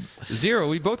 Thessalonians. 0.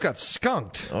 We both got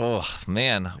skunked. Oh,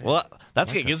 man. Well,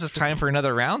 that's good. It gives us time for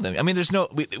another round then. I mean, there's no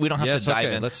we don't have to dive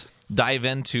in. Let's dive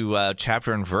into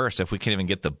chapter and verse if we can't even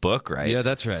get the book right. Yeah,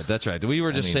 that's right. We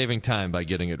were just saving time by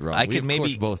getting it wrong. We of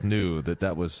course both knew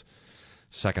that was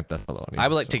 2 Thessalonians. I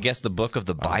would like to guess the book of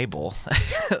the Bible.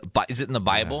 Is it in the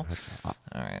Bible? Yeah,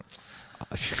 all right.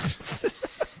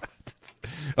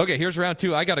 Okay, here's round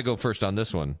 2. I got to go first on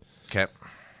this one. Okay.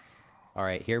 All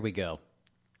right, here we go.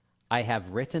 I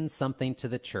have written something to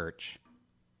the church,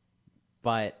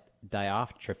 but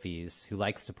Diotrephes, who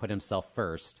likes to put himself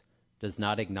first, does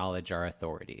not acknowledge our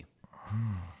authority.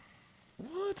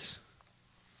 What?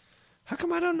 How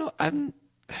come I don't know?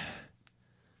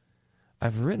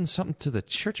 I've written something to the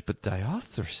church, but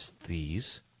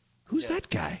Diotrephes? Who's that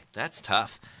guy? That's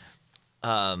tough.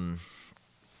 So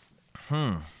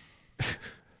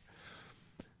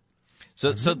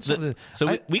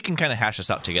we can kind of hash this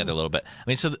out together a little bit. I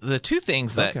mean, so the two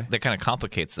things that kind of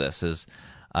complicates this is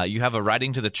you have a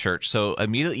writing to the church. So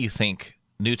immediately you think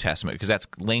New Testament because that's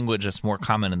language that's more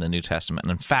common in the New Testament.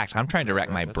 And in fact, I'm trying to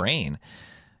rack my brain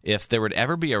if there would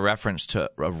ever be a reference to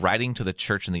a writing to the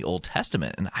church in the Old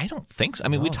Testament. And I don't think so. I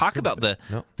mean, we talk about the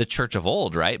church of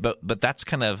old, right? But that's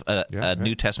kind of a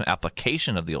New Testament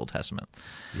application of the Old Testament.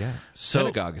 Yeah.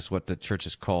 Synagogue is what the church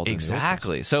is called.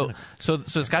 Exactly. So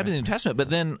it's got to be the New Testament. But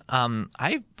then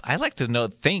I like to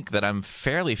think that I'm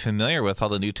fairly familiar with all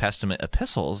the New Testament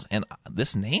epistles, and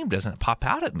this name doesn't pop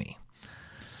out at me.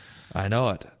 I know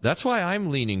it. That's why I'm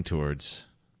leaning towards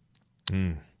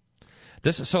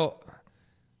this. So.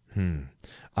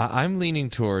 I'm leaning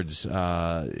towards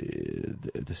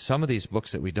some of these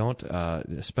books that we don't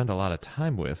spend a lot of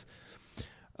time with,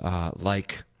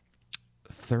 like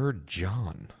 3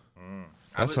 John.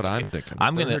 That's what I'm thinking.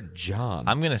 3 John.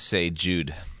 I'm going to say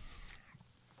Jude.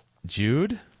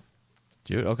 Jude?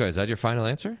 Okay, is that your final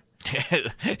answer?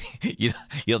 You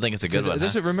don't think it's a good one?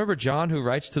 Does it remember John who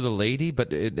writes to the lady?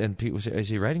 Is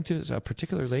he writing to a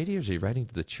particular lady, or is he writing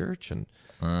to the church? And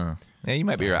yeah, you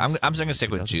might be right. I'm going to stick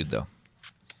with Jude, though.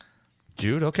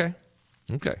 Jude, okay.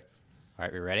 All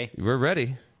right, we ready? We're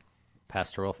ready.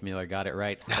 Pastor Wolfmueller got it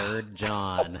right. 3rd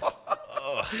John.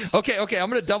 Okay, I'm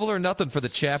going to double or nothing for the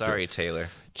chapter. Sorry, Taylor.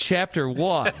 Chapter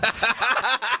 1.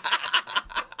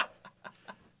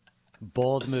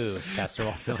 Bold move, Pastor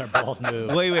Wolfmueller. Bold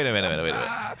move. Wait a minute.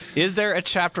 Is there a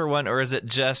chapter 1, or is it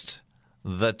just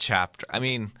the chapter? I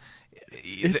mean,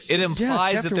 it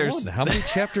implies that there's 1. How many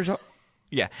chapters are...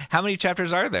 Yeah, how many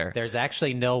chapters are there? There's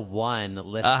actually no one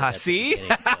listed at the see?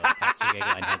 beginning, so Pastor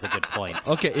Gagline has a good point.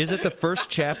 Okay, is it the first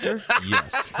chapter?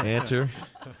 Yes. Answer.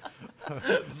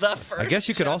 The first I guess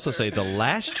you could also say the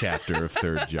last chapter of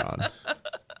 3rd John.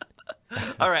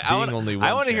 All right, I want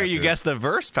to hear you chapter. guess the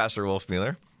verse, Pastor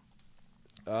Wolfmueller.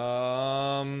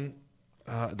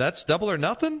 That's double or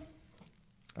nothing?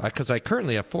 Because I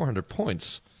currently have 400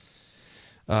 points.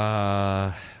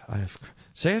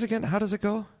 Say it again. How does it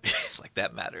go? Like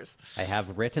that matters. I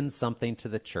have written something to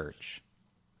the church,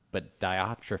 but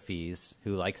Diotrephes,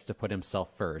 who likes to put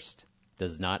himself first,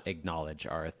 does not acknowledge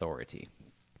our authority.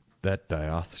 That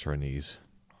Diothenes.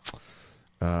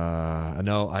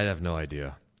 No, I have no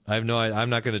idea. I'm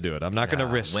not going to do it. I'm not going to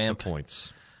risk the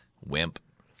points. Wimp.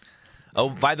 Oh,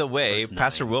 by the way, Verse 9.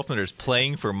 Pastor Wolfmueller's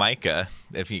playing for Micah,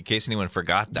 in case anyone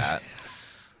forgot that.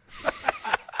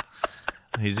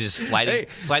 He's just sliding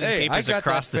papers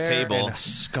across the table.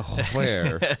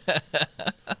 Square.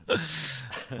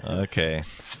 Okay.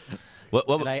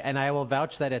 And I will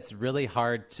vouch that it's really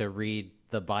hard to read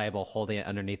the Bible holding it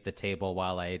underneath the table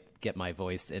while I get my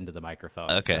voice into the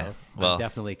microphone. Okay. So Well, I'm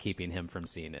definitely keeping him from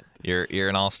seeing it. You're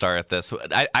an all-star at this.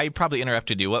 I probably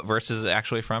interrupted you. What verse is it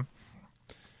actually from?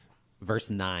 Verse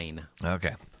 9.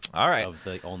 Okay. All right. Of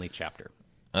the only chapter.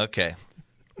 Okay.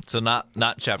 So not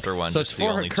chapter 1. So just it's the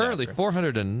only currently chapter.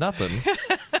 400 and nothing.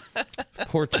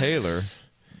 Poor Taylor.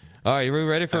 All right, are we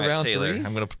ready for All right, round Taylor, 3?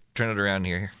 I'm going to turn it around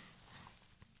here.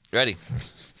 Ready?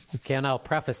 Okay, and I'll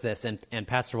preface this, and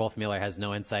Pastor Wolfmueller has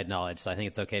no inside knowledge, so I think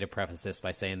it's okay to preface this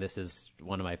by saying this is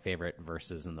one of my favorite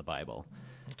verses in the Bible.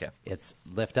 Okay. It's,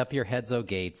 lift up your heads, O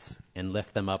gates, and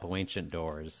lift them up, O ancient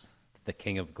doors, that the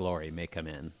King of glory may come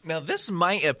in. Now, this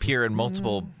might appear in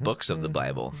multiple books of the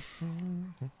Bible.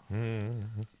 I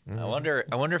wonder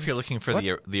if you're looking for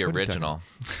the original.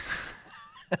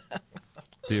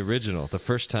 The original, the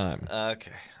first time.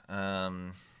 Okay.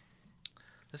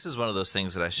 This is one of those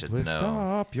things that I should Lift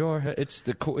know. up your head. It's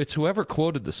whoever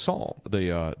quoted the psalm,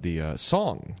 the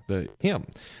song, the hymn.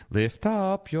 Lift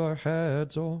up your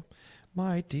heads, O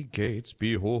mighty gates.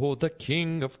 Behold, the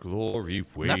King of glory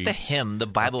waits. Not the hymn, the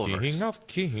Bible the verse. King of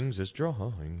kings is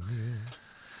drawing near.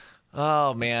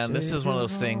 Oh man, this is one of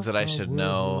those things that I should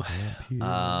know.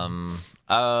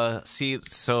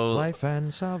 So Life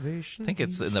and salvation. I think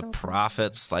it's in the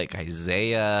prophets, like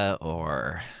Isaiah,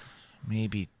 or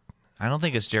maybe I don't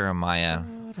think it's Jeremiah,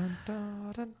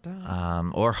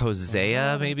 or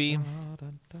Hosea, maybe.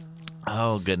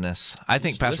 Oh goodness, I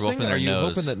think Pastor Listening? Wolfmueller Are you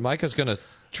knows. hoping that Micah's going to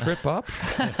trip up?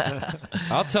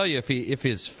 I'll tell you if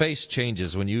his face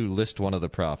changes when you list one of the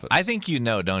prophets. I think you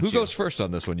know, don't you? Who goes first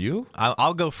on this one? You?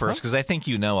 I'll go first because I think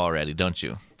you know already, don't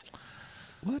you?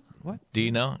 What? Do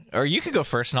you know? Or you can go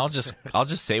first, and I'll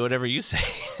just say whatever you say.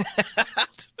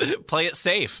 Play it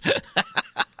safe.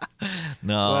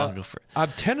 No, I'll go first.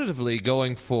 I'm tentatively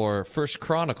going for First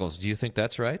Chronicles. Do you think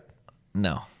that's right?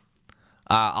 No.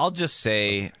 I'll just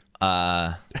say.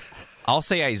 I'll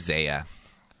say Isaiah.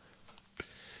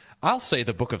 I'll say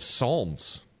the Book of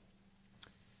Psalms.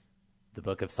 The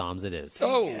book of Psalms it is.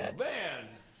 Oh man!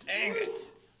 Dang it!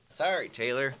 Sorry,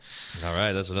 Taylor. All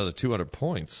right, that's another 200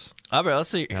 points. All right, let's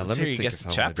see. Now, Let's let hear me you think guess of the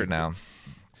how chapter I did now.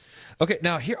 Okay,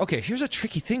 now here's a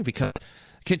tricky thing because.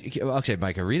 Okay,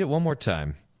 Micah, read it one more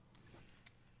time.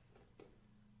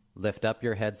 Lift up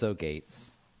your heads, O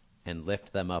gates, and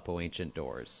lift them up, O ancient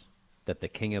doors, that the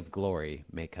King of glory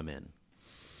may come in.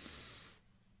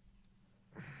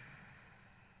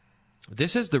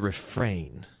 This is the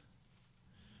refrain.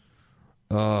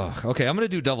 Okay, I'm going to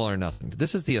do double or nothing.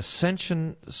 This is the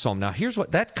Ascension Psalm. Now, here's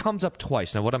what that comes up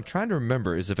twice. Now, what I'm trying to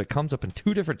remember is if it comes up in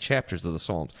 2 different chapters of the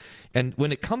Psalms. And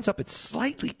when it comes up, it's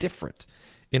slightly different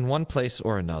in one place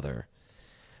or another.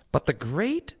 But the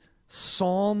great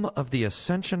Psalm of the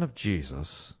Ascension of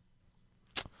Jesus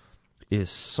is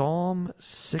Psalm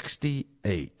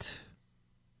 68.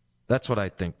 That's what I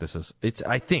think this is. If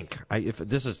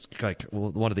this is like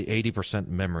one of the 80%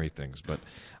 memory things, but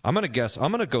I'm going to guess.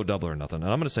 I'm going to go double or nothing, and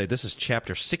I'm going to say this is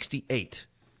chapter 68.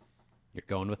 You're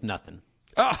going with nothing.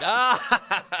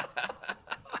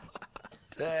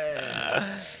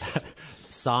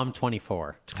 Psalm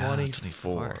 24.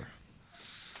 24.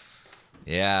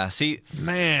 Yeah, see,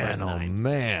 Man, oh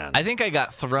man. I think I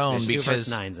got thrown There's 2 because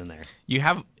verse 9s in there. you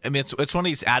have, I mean, it's one of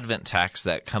these Advent texts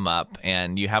that come up,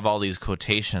 and you have all these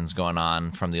quotations going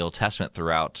on from the Old Testament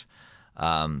throughout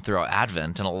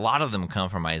Advent, and a lot of them come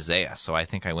from Isaiah. So I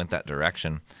think I went that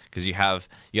direction because you have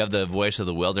the voice of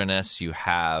the wilderness, you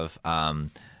have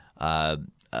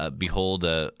behold,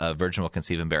 a virgin will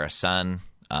conceive and bear a son.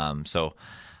 So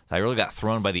I really got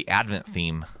thrown by the Advent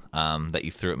theme that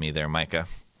you threw at me there, Micah.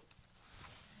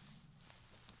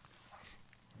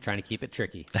 Trying to keep it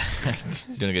tricky.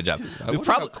 Doing a good job. I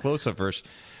wonder how close a verse.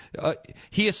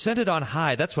 He ascended on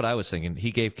high. That's what I was thinking.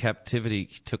 He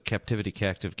took captivity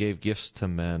captive, gave gifts to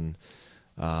men.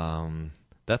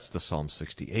 That's the Psalm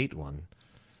 68 one.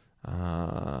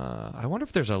 I wonder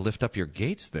if there's a lift up your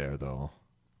gates there, though.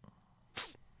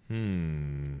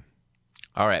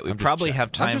 All right, we probably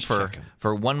have time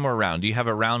for one more round. Do you have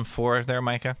a round 4 there,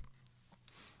 Micah?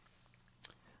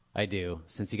 I do.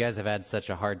 Since you guys have had such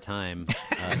a hard time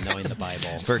knowing the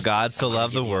Bible. For God so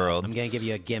loved the world. I'm going to give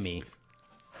you a gimme.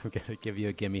 I'm going to give you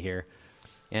a gimme here.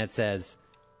 And it says,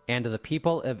 and the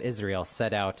people of Israel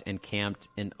set out and camped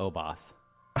in Oboth.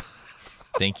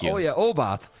 Thank you. Oh, yeah,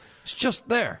 Oboth. It's just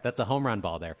there. That's a home run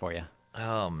ball there for you.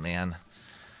 Oh, man.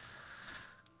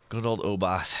 Good old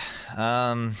Oboth.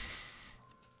 I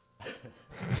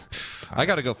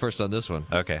got to go first on this one.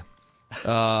 Okay.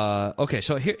 Okay,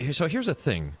 so here's the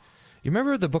thing. You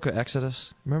remember the book of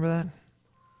Exodus? Remember that?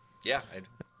 Yeah.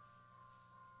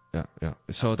 Yeah.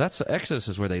 So Exodus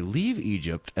is where they leave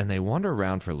Egypt and they wander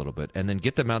around for a little bit and then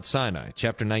get to Mount Sinai,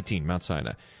 chapter 19, Mount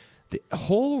Sinai. The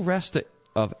whole rest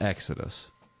of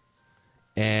Exodus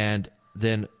and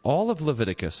then all of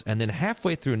Leviticus and then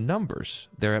halfway through Numbers,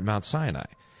 they're at Mount Sinai.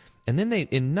 And then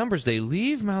in Numbers, they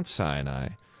leave Mount Sinai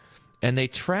and they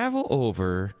travel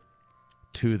over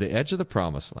to the edge of the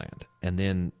Promised Land, and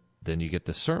then you get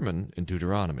the sermon in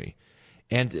Deuteronomy,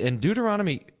 and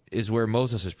Deuteronomy is where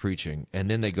Moses is preaching,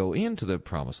 and then they go into the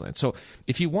Promised Land. So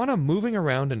if you want a moving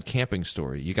around and camping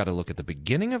story, you got to look at the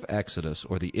beginning of Exodus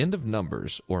or the end of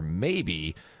Numbers, or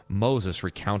maybe Moses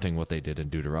recounting what they did in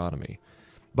Deuteronomy.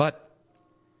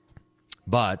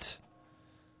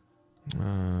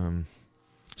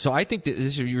 So I think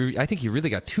I think you really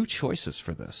got 2 choices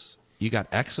for this. You got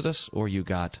Exodus or you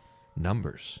got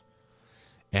Numbers.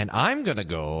 And I'm going to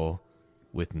go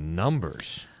with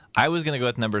Numbers. I was going to go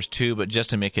with Numbers too, but just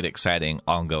to make it exciting,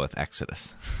 I'll go with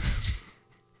Exodus.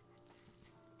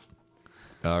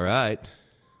 All right.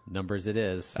 Numbers it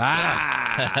is. All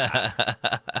right,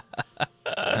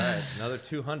 another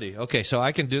 200. Okay, so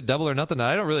I can do double or nothing.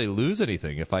 I don't really lose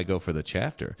anything if I go for the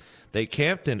chapter. They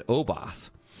camped in Oboth.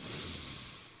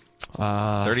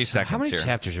 30 seconds How many here.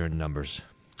 chapters are in Numbers?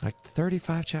 Like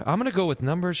 35 chapters? I'm going to go with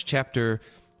Numbers chapter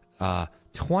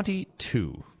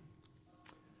 22.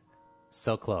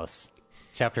 So close.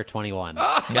 Chapter 21.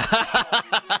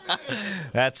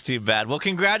 That's too bad. Well,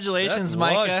 congratulations, That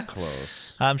Micah. was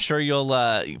close. I'm sure you'll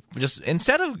just,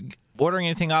 instead of ordering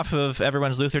anything off of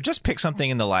Everyone's Luther, just pick something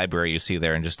in the library you see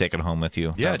there and just take it home with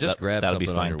you. Yeah, just grab that'll something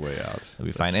be fine. on your way out. That'll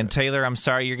be fine. And Taylor, I'm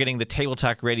sorry you're getting the Table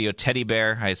Talk Radio teddy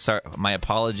bear. My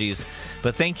apologies.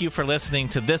 But thank you for listening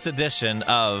to this edition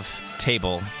of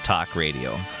Table Talk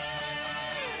Radio.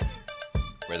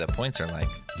 Where the points are like.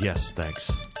 Yes,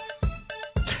 thanks.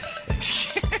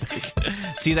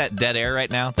 See that dead air right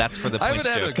now? That's for the points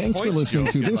joke. Thanks for listening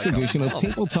to this edition of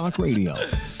Table Talk Radio.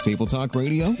 Table Talk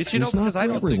Radio is not for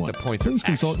everyone. Please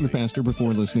consult your pastor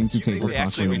before listening to Table They Talk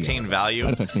actually Radio. retain value.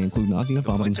 Side effects may include nausea,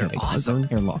 vomiting, headache, heartburn,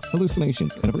 hair loss,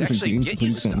 hallucinations, and aversion to actually get you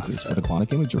incomplete sentences with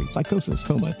aquatic imagery, psychosis,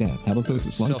 coma, death,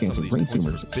 halitosis, lung cancer, brain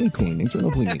tumors, sleep pain,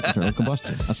 internal bleeding, internal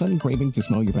combustion, a sudden craving to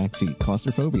smell your backseat,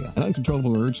 claustrophobia, an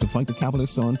uncontrollable urge to fight the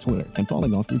Calvinists on Twitter, and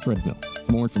falling off your treadmill.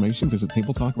 For more information, visit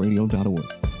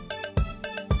tabletalkradio.org.